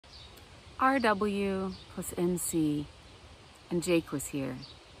RW plus MC, and Jake was here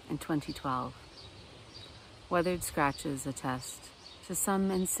in 2012. Weathered scratches attest to some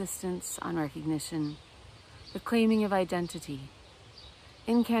insistence on recognition, the claiming of identity,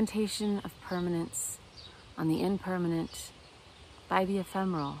 incantation of permanence on the impermanent by the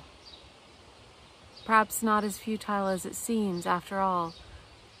ephemeral. Perhaps not as futile as it seems. After all,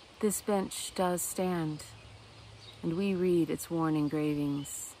 this bench does stand, and we read its worn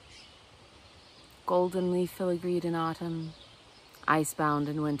engravings. Goldenly filigreed in autumn, icebound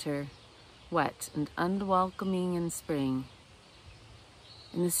in winter, wet and unwelcoming in spring.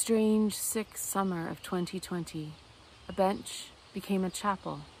 In the strange, sick summer of 2020, a bench became a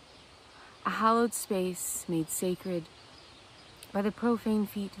chapel, a hallowed space made sacred by the profane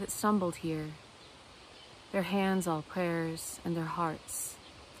feet that stumbled here, their hands all prayers and their hearts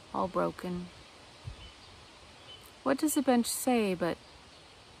all broken. What does the bench say but,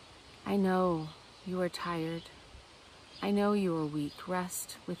 "I know you are tired. I know you are weak.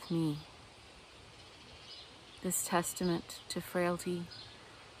 Rest with me." This testament to frailty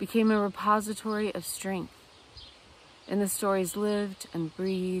became a repository of strength in the stories lived and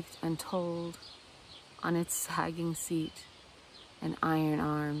breathed and told on its sagging seat and iron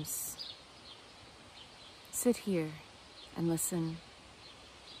arms. Sit here and listen.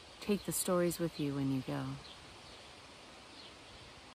 Take the stories with you when you go.